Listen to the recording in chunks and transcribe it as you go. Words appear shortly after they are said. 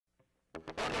I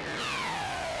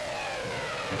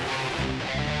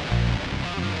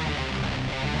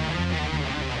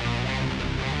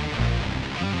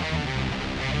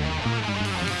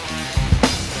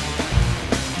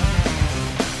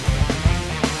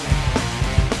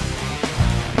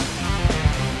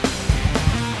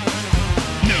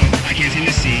can't seem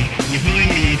to see you pulling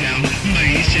me down. My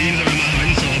chains around my heart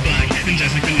and soul, black and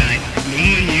just like the night. The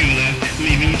one you left,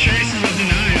 leaving traces of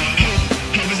denial.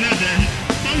 Hope is not dead,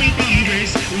 falling from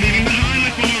grace, leaving behind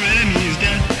my former enemies.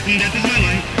 Death is my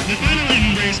light, the final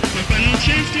embrace, my final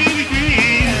chance to be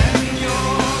free. And your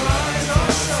eyes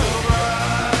are so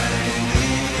bright,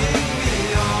 leading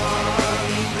me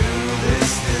on through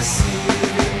this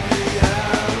deceiving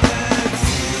reality.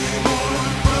 Born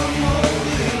from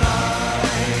holy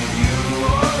light, you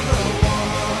are the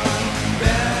one,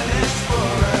 banished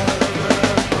forever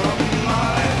from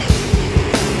my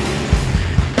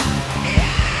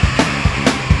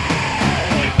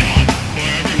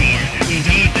forevermore.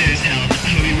 Done with this hell.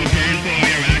 I hope you will burn for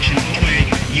your actions. Wait,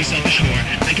 you selfish whore.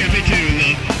 I can't pay to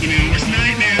love. Even worse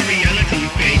nightmare, reality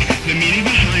fake. The meaning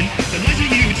behind the lies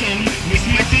that you told.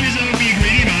 Wasting my tears over be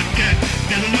greedy about death.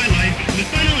 Death is my life. The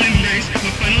final embrace. My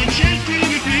final chance to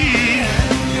be free.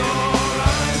 And your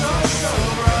eyes are so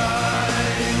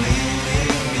bright,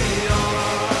 leading me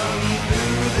on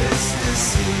through this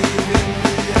deceiving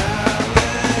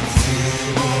reality.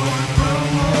 Born from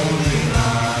holy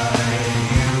light,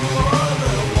 you are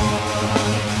the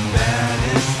one,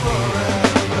 banished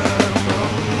forever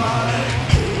from my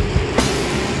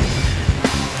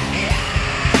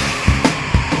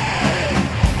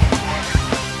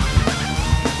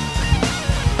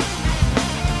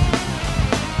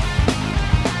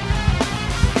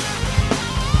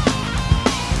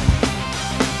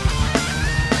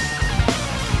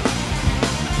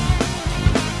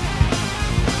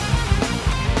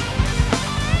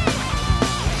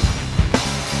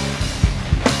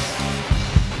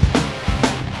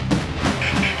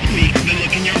the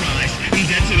look in your eyes,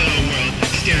 dead to the world,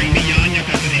 staring beyond your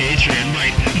path of hatred,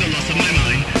 right, the loss of my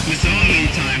mind, this only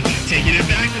time, taking it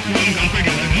back before I'm gone for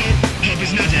good. Hope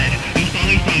is not dead, I'm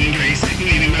falling from grace,